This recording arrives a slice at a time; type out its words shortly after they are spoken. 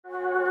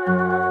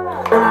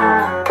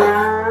Roberts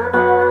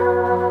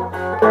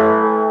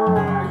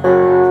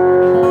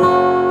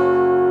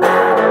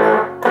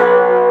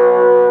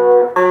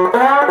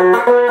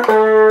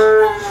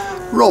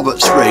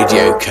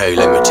Radio Co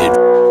Limited.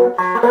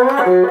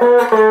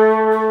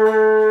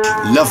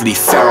 Lovely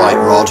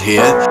ferrite rod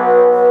here.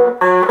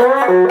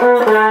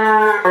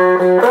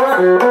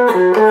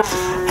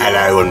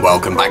 Hello and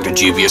welcome back to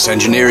Dubious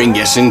Engineering.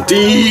 Yes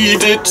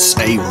indeed, it's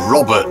a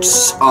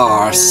Roberts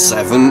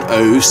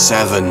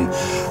R707.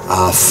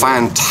 A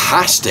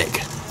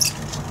fantastic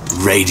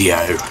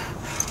radio.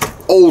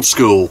 Old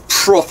school,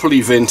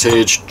 properly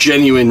vintage,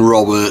 genuine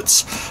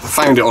Roberts.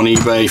 Found it on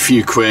eBay,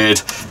 few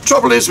quid.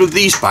 Trouble is with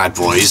these bad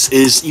boys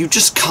is you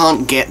just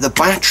can't get the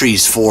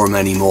batteries for them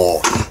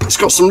anymore. It's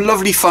got some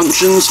lovely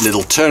functions,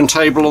 little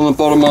turntable on the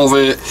bottom of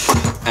it,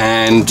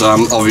 and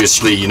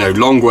obviously, you know,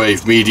 long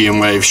wave, medium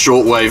wave,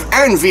 short wave,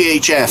 and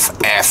VHF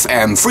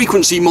FM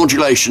frequency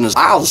modulation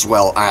as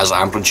well as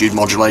amplitude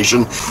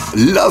modulation.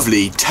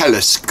 Lovely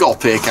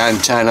telescopic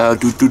antenna.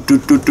 Look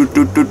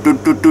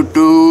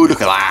at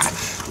that.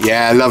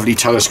 Yeah, lovely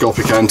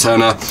telescopic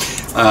antenna,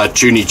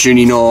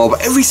 tuny knob,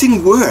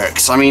 everything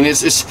works. I mean,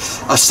 it's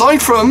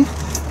aside from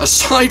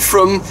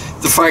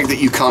the fact that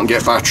you can't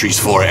get batteries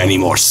for it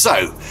anymore.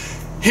 So,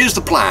 here's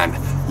the plan.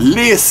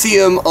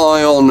 Lithium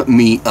ion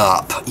me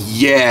up.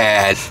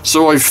 Yeah.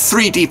 So I've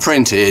 3D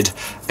printed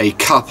a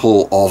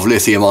couple of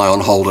lithium ion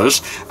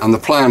holders, and the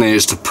plan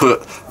is to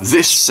put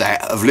this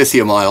set of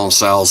lithium ion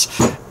cells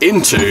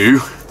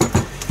into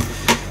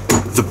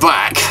the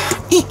back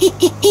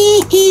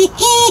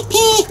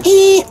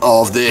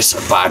of this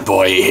bad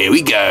boy. Here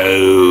we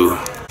go.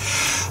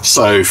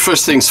 So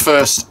first things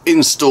first,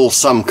 install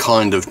some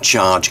kind of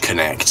charge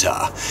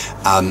connector.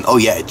 Oh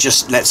yeah,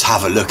 just let's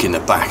have a look in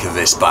the back of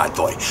this bad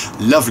boy.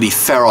 Lovely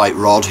ferrite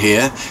rod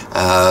here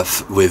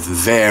with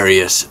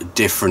various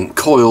different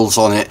coils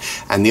on it,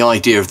 and the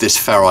idea of this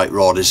ferrite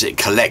rod is it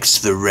collects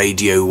the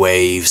radio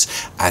waves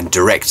and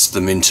directs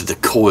them into the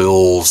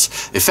coils.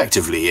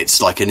 Effectively,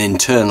 it's like an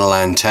internal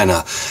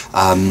antenna.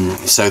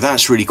 So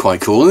that's really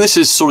quite cool, and this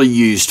is sort of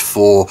used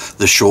for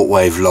the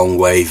shortwave, long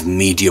wave,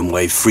 medium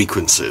wave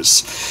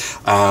frequencies.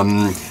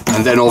 And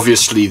then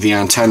obviously the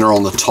antenna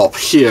on the top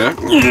here.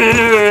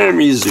 Let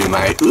me zoom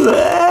out.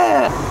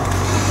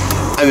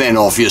 And then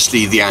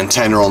obviously the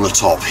antenna on the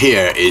top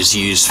here is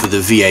used for the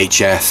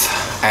VHF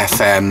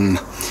FM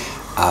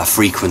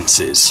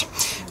frequencies.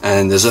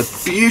 And there's a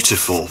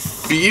beautiful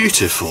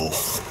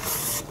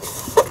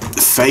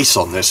face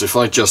on this. If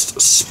I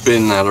just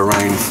spin that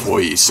around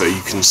for you so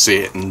you can see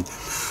it, and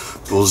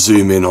we'll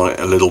zoom in on it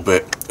a little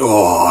bit.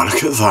 Oh,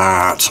 look at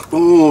that.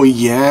 Oh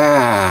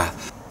yeah.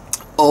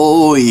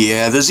 Oh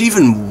yeah, there's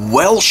even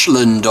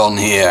Welshland on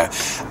here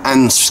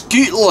and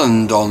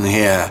Scotland on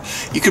here.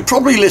 You could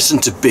probably listen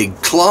to Big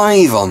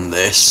Clive on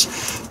this,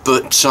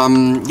 but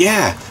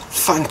yeah,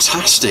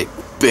 fantastic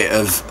bit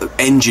of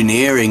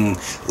engineering.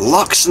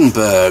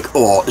 Luxembourg,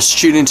 or let's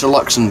tune into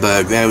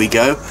Luxembourg, there we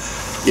go.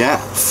 Yeah,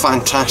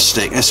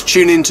 fantastic. Let's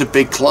tune into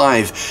Big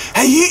Clive.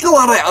 Hey, you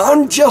laddie,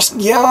 I'm just,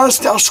 yes,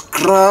 that's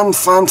grand,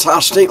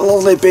 fantastic,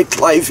 lovely Big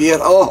Clive here.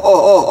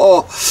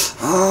 Oh,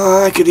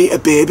 I could eat a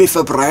baby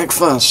for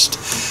breakfast.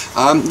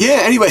 Yeah,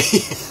 anyway,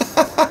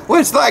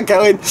 where's that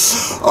going?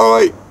 All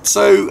right,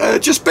 so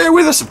just bear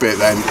with us a bit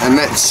then, and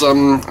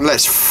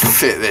let's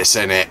fit this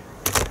in it.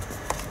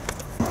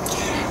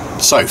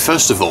 So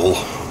first of all,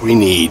 we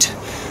need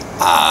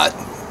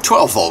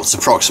 12 volts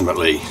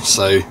approximately.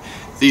 So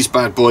these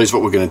bad boys,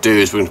 what we're going to do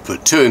is we're going to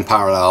put 2 in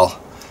parallel,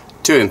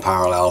 2 in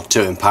parallel,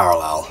 2 in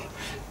parallel,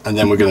 and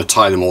then we're going to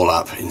tie them all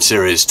up in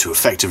series to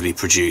effectively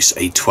produce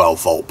a 12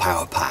 volt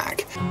power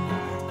pack.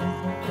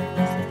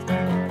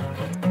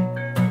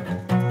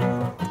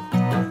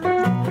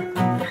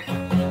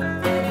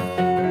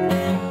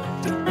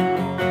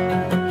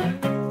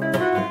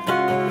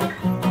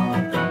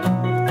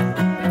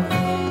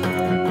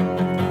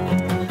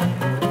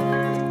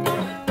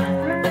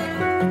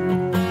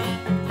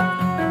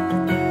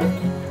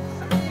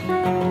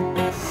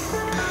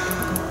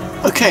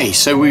 Okay,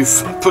 so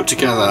we've put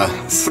together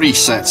 3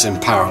 sets in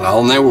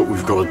parallel. Now what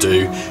we've got to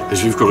do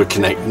is we've got to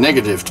connect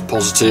negative to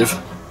positive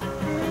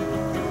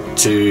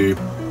to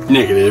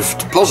negative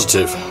to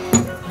positive.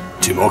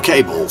 2 more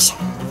cables.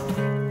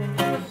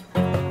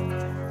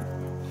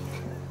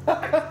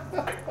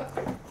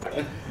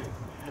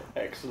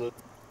 Excellent.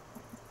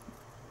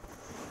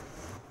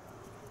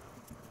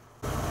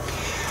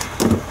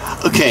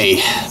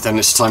 Okay, then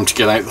it's time to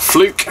get out the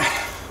fluke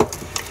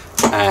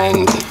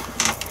and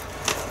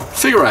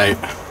figure out,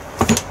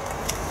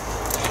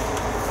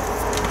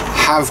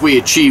 have we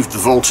achieved the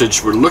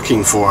voltage we're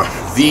looking for?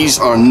 These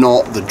are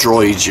not the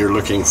droids you're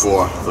looking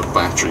for, the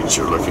batteries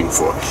you're looking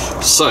for.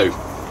 So,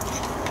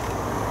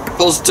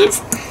 positive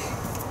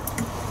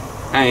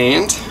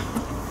and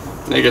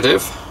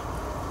negative,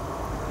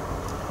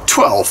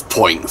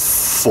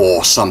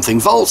 12.4 something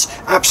volts,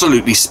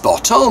 absolutely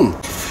spot on.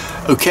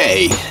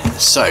 Okay,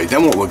 so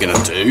then what we're going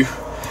to do,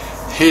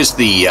 here's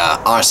the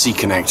RC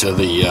connector,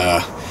 the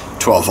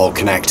 12 volt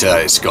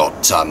connector. It's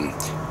got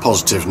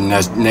positive and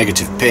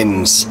negative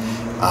pins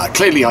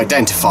clearly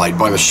identified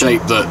by the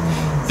shape that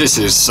this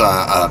is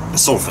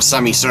sort of a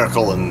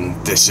semicircle and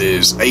this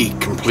is a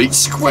complete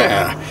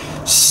square.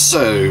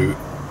 So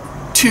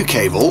 2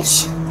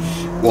 cables,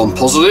 one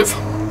positive,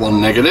 one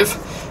negative,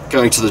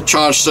 going to the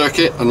charge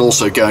circuit and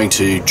also going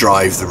to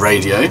drive the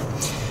radio.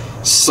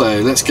 So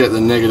let's get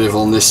the negative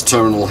on this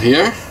terminal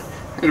here.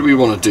 How do we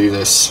want to do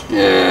this?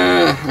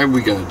 Yeah, how are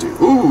we going to do?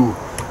 Ooh,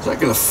 is that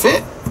going to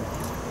fit?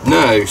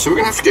 No, so we're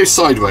going to have to go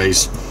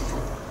sideways.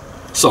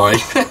 Sorry,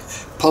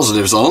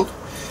 positive's on.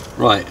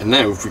 Right, and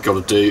now what we've got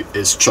to do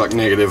is chuck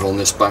negative on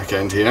this back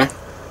end here.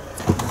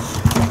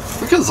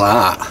 Look at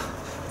that.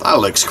 That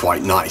looks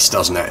quite nice,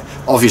 doesn't it?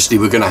 Obviously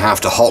we're going to have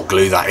to hot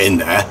glue that in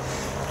there.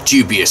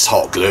 Dubious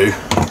hot glue.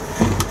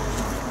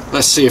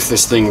 Let's see if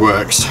this thing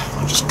works.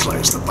 I'll just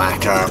close the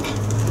back up.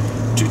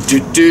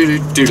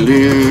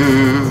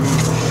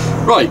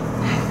 Right.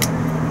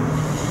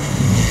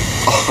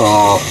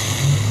 Oh.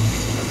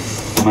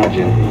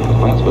 Imagine,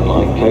 that's what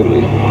like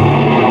totally.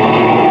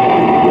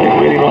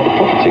 Really rather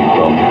profiting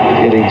from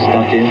getting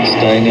stuck in,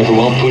 staying there for a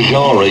while.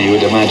 Pujara, you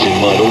would imagine,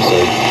 might also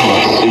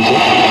suit it.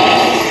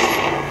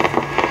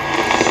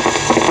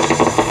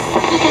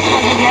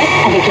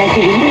 Avec la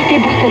cellule,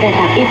 boost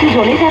data et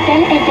toujours les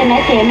appels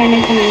SMS et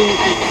MMS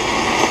anonymity.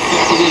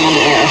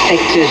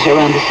 Affected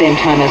around the same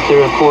time as the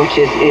report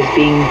is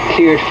being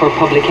cleared for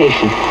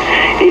publication.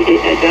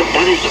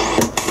 That is.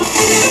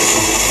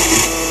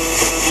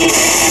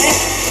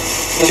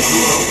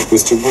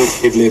 Was to rid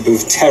Idlib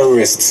of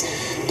terrorists,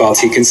 but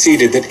he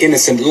conceded that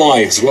innocent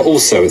lives were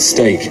also at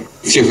stake.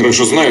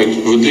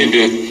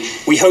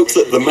 We hope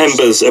that the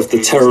members of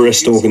the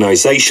terrorist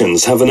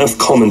organizations have enough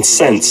common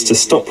sense to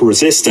stop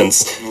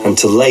resistance and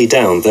to lay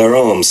down their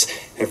arms.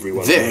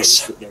 Everyone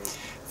This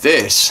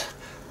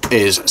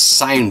is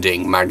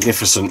sounding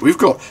magnificent. We've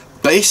got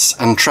bass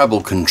and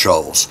treble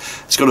controls.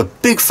 It's got a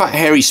big fat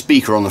hairy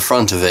speaker on the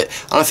front of it,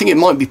 and I think it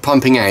might be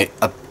pumping out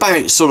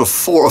about sort of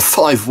 4 or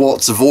 5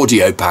 watts of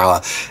audio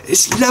power.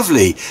 It's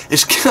lovely.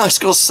 It's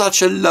got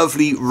such a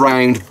lovely,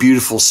 round,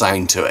 beautiful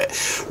sound to it.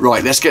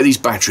 Right, let's get these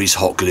batteries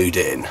hot glued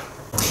in.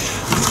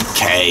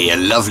 Okay, a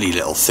lovely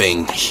little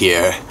thing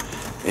here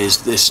is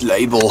this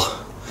label.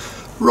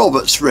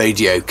 Roberts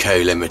Radio Co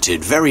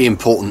Limited, very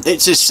important.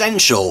 It's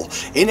essential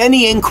in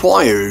any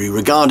inquiry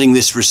regarding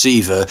this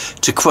receiver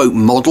to quote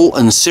model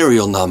and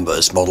serial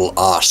numbers. Model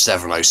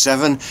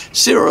R707,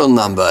 serial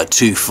number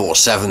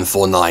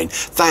 24749.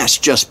 That's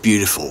just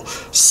beautiful.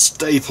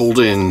 Stapled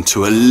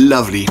into a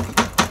lovely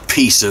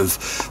piece of,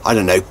 I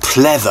don't know,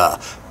 pleather,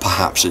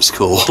 perhaps it's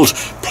called.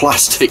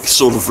 Plastic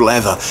sort of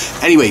leather.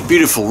 Anyway,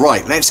 beautiful.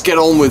 Right, let's get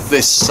on with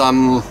this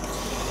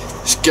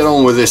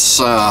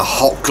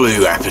hot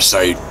glue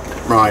episode.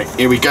 Right,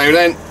 here we go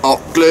then.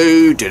 Hot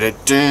glue.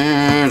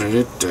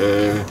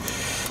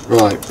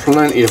 Right,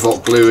 plenty of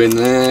hot glue in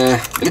there.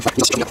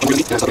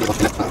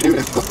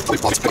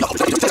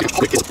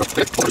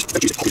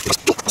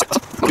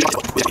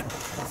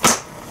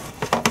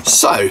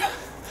 So,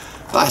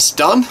 that's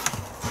done.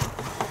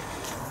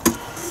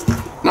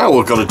 Now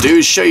what I've got to do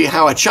is show you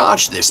how I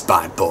charge this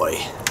bad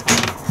boy.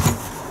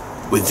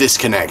 With this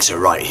connector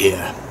right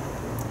here.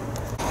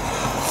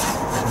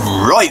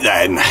 Right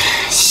then,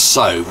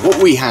 so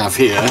what we have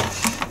here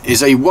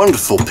is a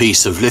wonderful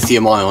piece of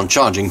lithium ion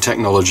charging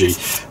technology,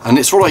 and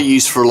it's what I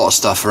use for a lot of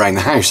stuff around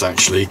the house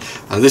actually.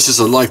 This is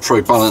a Life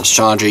Pro balance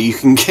charger. You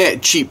can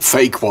get cheap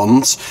fake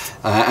ones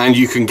and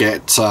you can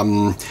get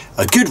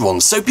a good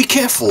one, so be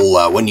careful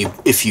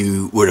if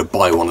you were to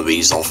buy one of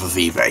these off of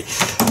eBay.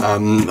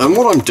 And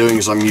what I'm doing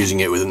is I'm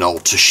using it with an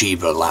old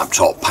Toshiba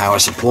laptop power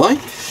supply.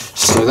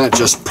 So that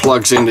just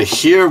plugs into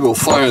here. We'll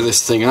fire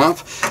this thing up,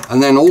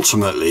 and then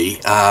ultimately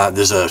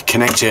there's a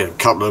connector, a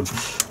couple of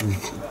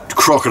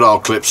crocodile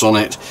clips on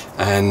it,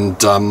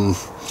 and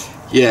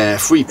yeah,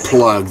 if we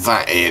plug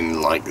that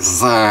in like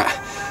that,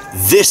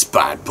 this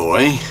bad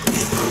boy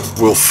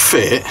will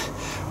fit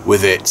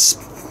with its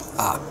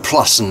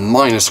plus and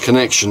minus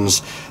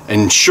connections,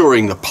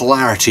 ensuring the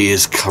polarity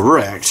is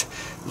correct.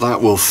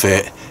 That will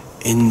fit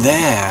in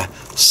there,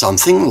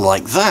 something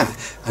like that,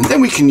 and then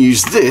we can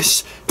use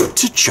this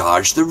to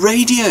charge the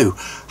radio.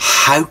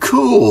 How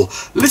cool!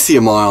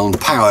 Lithium ion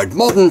powered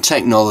modern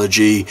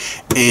technology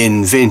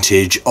in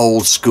vintage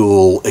old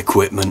school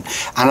equipment,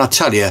 and I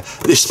tell you,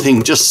 this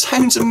thing just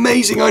sounds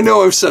amazing. I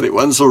know I've said it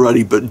once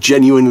already, but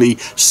genuinely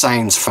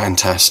sounds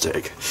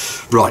fantastic.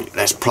 Right,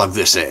 let's plug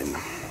this in.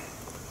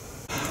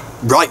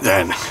 Right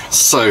then,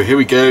 so here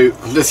we go.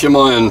 Lithium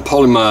ion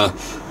polymer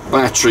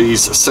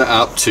batteries set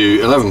up to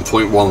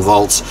 11.1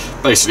 volts.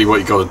 Basically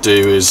what you got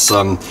to do is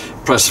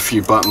press a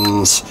few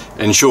buttons,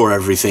 ensure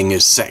everything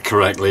is set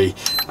correctly,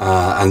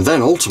 and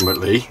then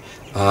ultimately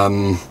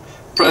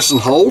press and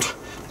hold.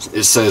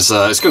 It says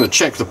it's going to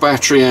check the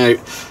battery out.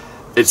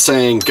 It's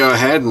saying go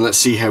ahead and let's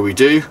see how we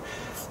do.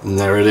 And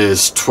there it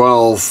is,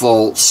 12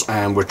 volts,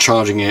 and we're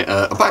charging it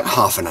about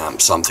half an amp,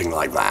 something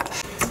like that.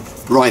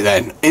 Right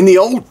then, in the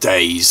old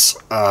days,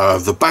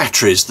 the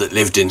batteries that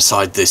lived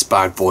inside this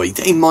bad boy,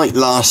 they might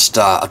last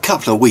a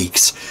couple of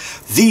weeks.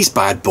 these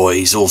bad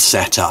boys all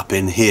set up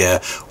in here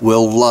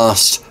will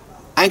last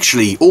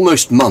actually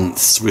almost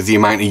months with the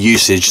amount of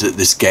usage that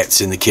this gets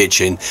in the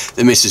kitchen.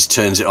 The missus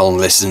turns it on,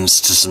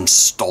 listens to some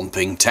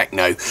stomping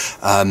techno,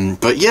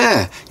 but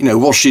yeah, you know,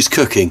 while she's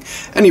cooking.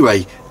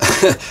 Anyway,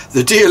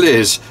 the deal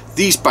is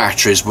these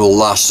batteries will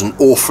last an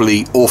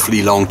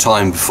awfully long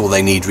time before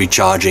they need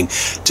recharging.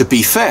 To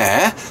be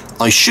fair,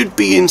 I should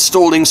be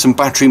installing some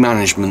battery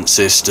management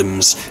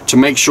systems to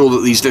make sure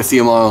that these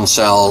lithium ion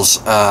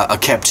cells are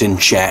kept in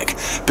check,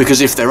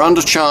 because if they're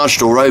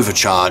undercharged or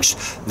overcharged,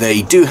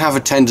 they do have a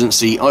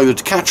tendency either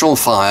to catch on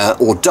fire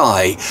or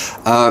die,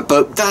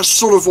 but that's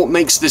sort of what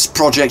makes this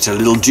project a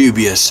little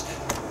dubious.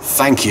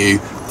 Thank you.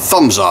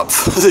 Thumbs up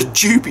for the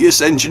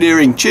dubious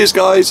engineering. Cheers,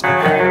 guys.